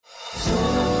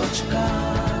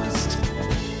Sochcast.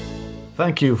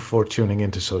 Thank you for tuning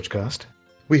into Sochcast.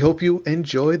 We hope you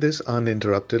enjoy this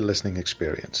uninterrupted listening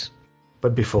experience.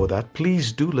 But before that,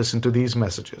 please do listen to these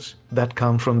messages that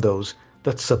come from those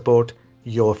that support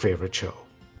your favorite show.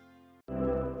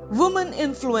 Woman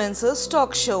Influencers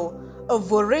Talk Show, a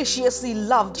voraciously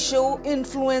loved show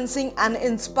influencing and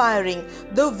inspiring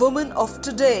the women of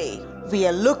today. We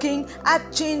are looking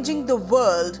at changing the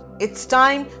world. It's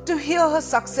time to hear her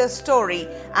success story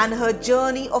and her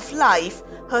journey of life,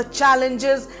 her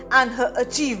challenges and her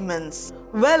achievements.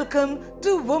 Welcome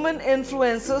to Woman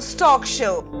Influencers Talk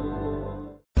Show.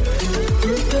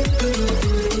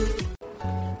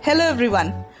 Hello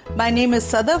everyone, my name is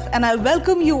Sadaf and I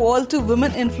welcome you all to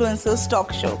Women Influencers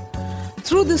Talk Show.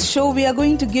 Through this show, we are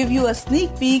going to give you a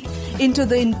sneak peek into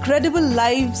the incredible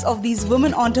lives of these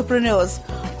women entrepreneurs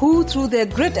who, through their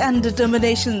grit and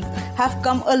determination, have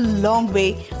come a long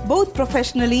way, both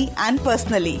professionally and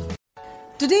personally.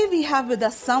 Today, we have with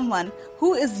us someone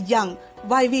who is young,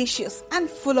 vivacious, and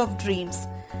full of dreams.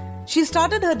 She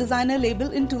started her designer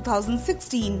label in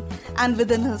 2016, and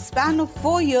within a span of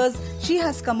 4 years, she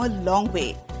has come a long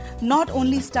way. Not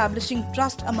only establishing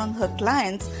trust among her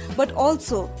clients, but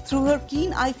also through her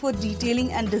keen eye for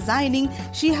detailing and designing,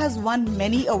 she has won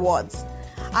many awards.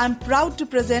 I'm proud to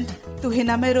present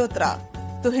Tuhina Mehrotra.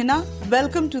 Tuhina,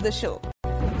 welcome to the show.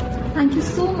 Thank you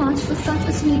so much for such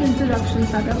a sweet introduction,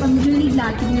 Sadaf. I'm really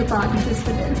glad to be a part of this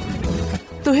today.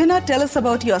 Tuhina, tell us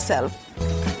about yourself.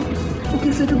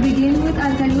 Okay, so to begin with,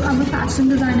 I'll tell you I'm a fashion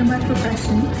designer by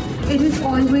profession. It has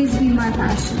always been my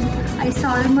passion. I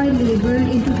started my label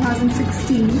in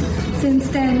 2016. Since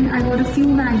then, I got a few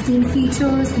magazine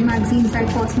features in magazines like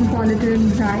Cosmopolitan,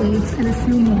 Brides, and a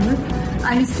few more.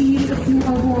 I received a few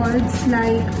awards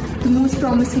like the Most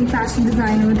Promising Fashion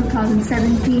Designer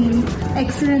 2017,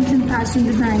 Excellence in Fashion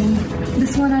Design.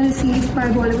 This one I received by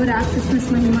Bollywood actress Miss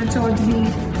Mahima Chaudhary.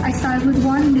 I started with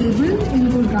one label in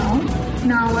Gurgaon.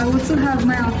 Now I also have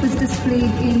my office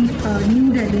displayed in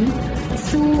New Delhi.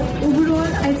 So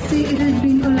overall, I'd say it has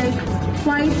been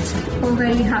quite a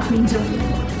very happy journey.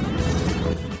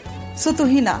 So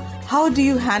Tuhina, how do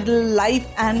you handle life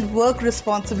and work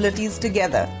responsibilities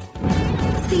together?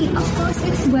 See, of course,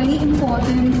 it's very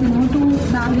important, to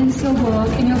balance your work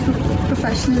and your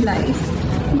professional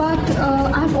life. But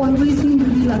I've always been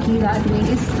really lucky that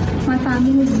way. My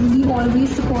family has really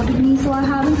always supported me, so I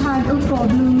haven't had a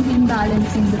problem in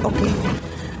balancing the Okay.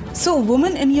 So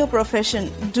women in your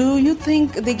profession, do you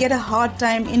think they get a hard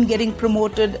time in getting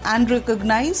promoted and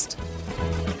recognized?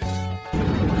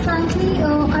 Frankly,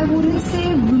 I wouldn't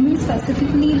say women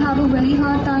specifically have a very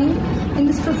hard time in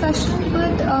this profession,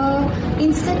 but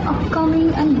instead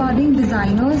upcoming and budding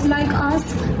designers like us,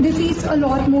 they face a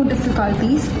lot more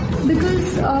difficulties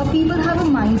because people have a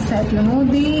mindset,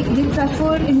 they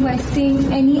prefer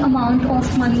investing any amount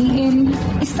of money in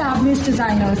established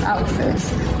designers' outfits.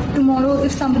 Tomorrow,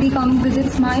 if somebody comes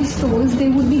visits my stores, they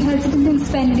would be hesitant in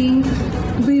spending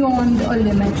beyond a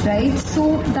limit, right?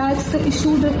 So that's the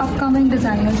issue that upcoming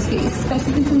designers face.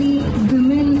 Specifically,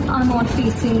 women are not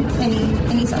facing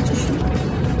any such issue.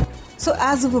 So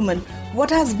as a woman, what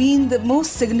has been the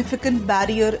most significant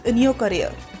barrier in your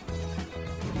career?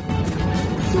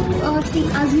 So, see,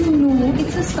 as you know,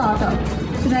 it's a startup,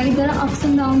 right? There are ups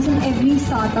and downs in every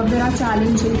startup. There are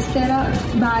challenges, there are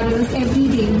barriers every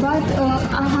day. But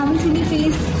I haven't really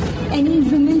faced any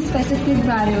women-specific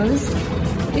barriers.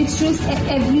 It's just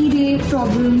everyday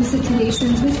problems,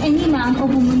 situations which any man or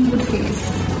woman would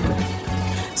face.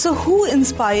 So who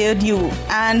inspired you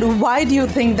and why do you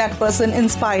think that person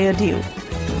inspired you?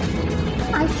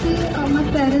 I'd say my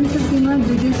parents have been my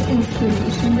biggest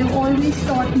inspiration. They've always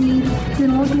taught me, to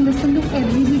listen to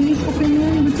everybody's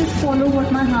opinion, but just follow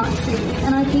what my heart says.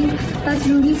 And I think that's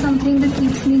really something that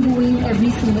keeps me going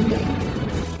every single day.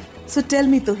 So tell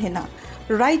me, Tuhina,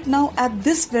 right now at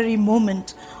this very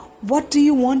moment, what do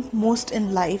you want most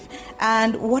in life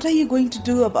and what are you going to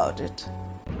do about it?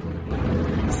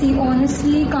 See,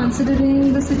 honestly,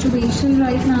 considering the situation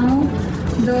right now,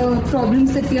 the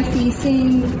problems that we are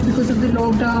facing because of the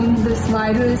lockdown, this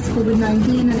virus,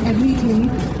 COVID-19 and everything,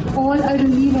 all I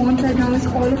really want right now is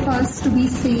all of us to be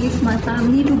safe, my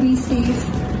family to be safe.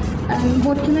 And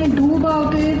what can I do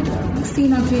about it? See,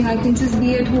 nothing. I can just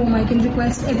be at home. I can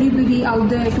request everybody out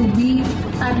there to be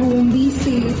at home, be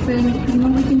safe,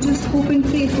 and we can just hope and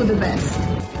pray for the best.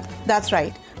 That's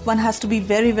right. One has to be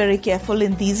very, very careful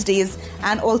in these days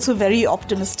and also very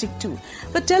optimistic too.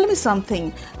 But tell me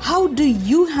something, how do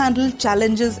you handle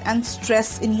challenges and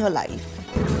stress in your life?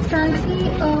 Frankly,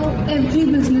 every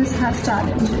business has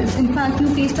challenges. In fact, you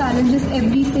face challenges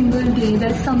every single day.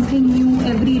 There's something new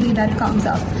every day that comes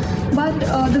up. But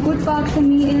the good part for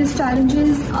me is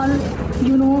challenges are,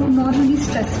 not really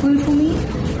stressful for me.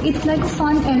 It's like a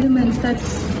fun element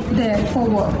that's there for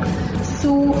work.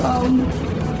 So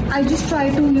I just try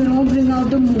to, bring out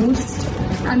the most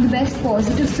and the best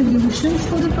positive solutions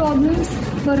for the problems.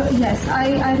 But yes,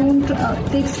 I don't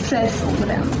take stress over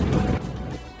them.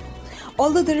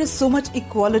 Although there is so much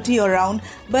equality around,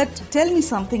 but tell me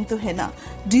something, Tuhina.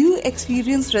 Do you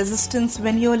experience resistance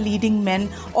when you're leading men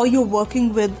or you're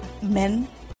working with men?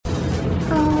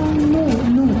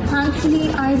 No. Actually,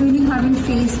 I really haven't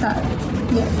faced that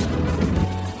yet.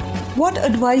 What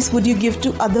advice would you give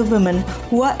to other women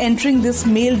who are entering this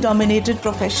male-dominated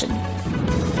profession?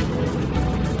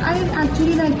 I'd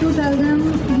actually like to tell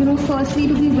them, firstly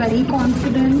to be very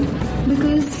confident,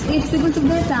 because it's because of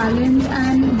their talent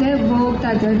and their work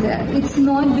that they're there. It's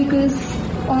not because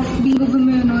of being a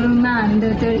woman or a man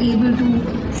that they're able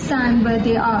to stand where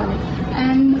they are.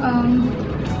 And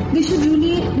they should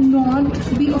really not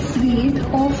be afraid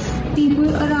of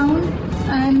people around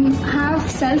and have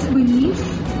self-belief,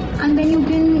 and then you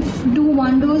can do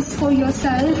wonders for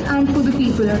yourself and for the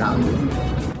people around you.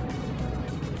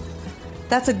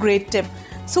 That's a great tip.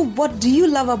 So what do you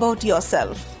love about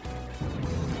yourself?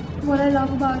 What I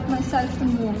love about myself the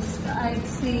most, I'd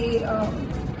say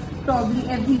probably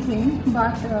everything,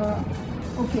 but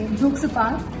okay, jokes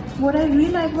apart, what I really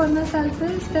like about myself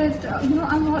is that,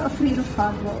 I'm not afraid of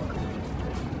hard work.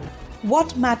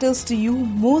 What matters to you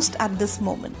most at this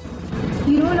moment?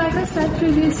 Like I said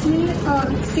previously,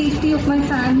 safety of my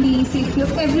family, safety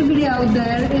of everybody out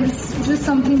there is just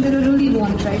something that I really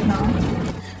want right now.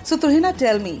 So Tuhina,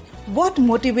 tell me, what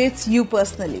motivates you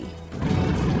personally?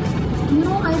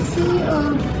 I'd say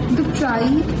the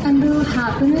pride and the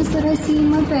happiness that I see in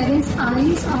my parents'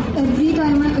 eyes every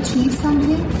time I achieve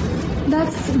something.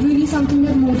 That's really something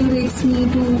that motivates me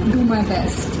to do my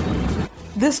best.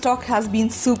 This talk has been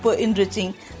super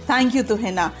enriching. Thank you,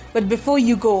 Tuhina. But before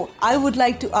you go, I would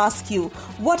like to ask you,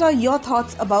 what are your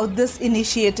thoughts about this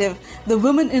initiative, the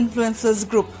Women Influencers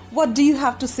Group? What do you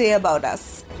have to say about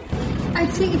us? I'd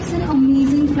say it's an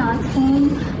amazing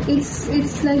platform. It's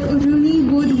like a really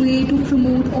good way to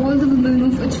promote all the women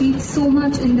who've achieved so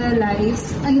much in their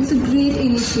lives, and it's a great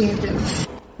initiative.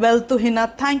 Well,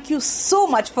 Tuhina, thank you so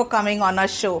much for coming on our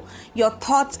show. Your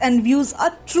thoughts and views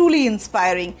are truly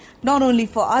inspiring, not only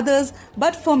for others,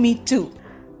 but for me too.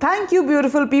 Thank you,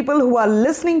 beautiful people who are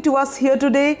listening to us here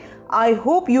today. I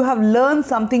hope you have learned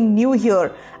something new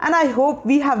here, and I hope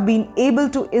we have been able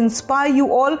to inspire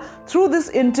you all through this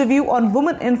interview on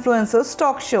Women Influencers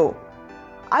Talk Show.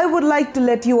 I would like to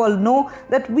let you all know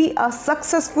that we are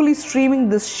successfully streaming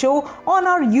this show on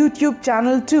our YouTube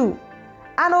channel too,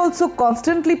 and also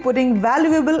constantly putting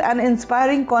valuable and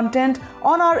inspiring content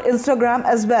on our Instagram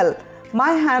as well.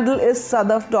 My handle is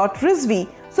sadaf.rizvi,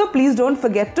 so please don't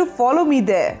forget to follow me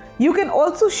there. You can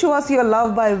also show us your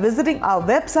love by visiting our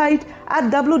website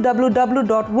at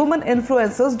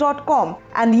www.womeninfluencers.com,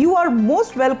 and you are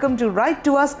most welcome to write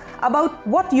to us about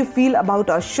what you feel about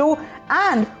our show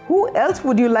and who else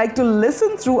would you like to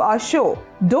listen through our show.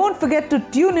 Don't forget to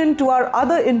tune in to our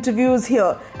other interviews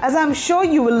here, as I'm sure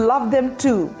you will love them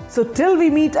too. So till we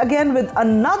meet again with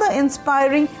another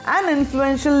inspiring and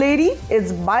influential lady,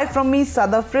 it's bye from me,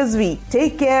 Sadaf Rizvi.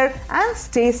 Take care and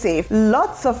stay safe.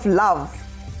 Lots of love.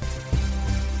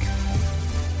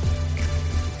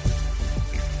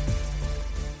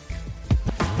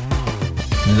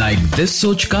 Like this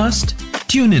Sochcast?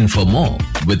 Tune in for more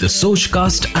with the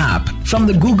Sochcast app from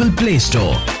the Google Play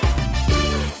Store.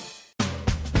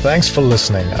 Thanks for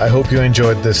listening. I hope you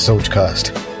enjoyed this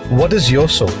Sochcast. What is your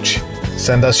Soch?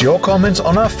 Send us your comments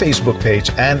on our Facebook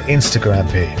page and Instagram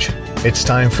page. It's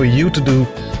time for you to do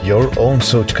your own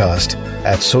Sochcast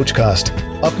at Sochcast.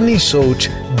 Apni Soch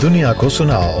Duniya ko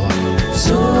sunao.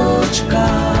 Sochcast.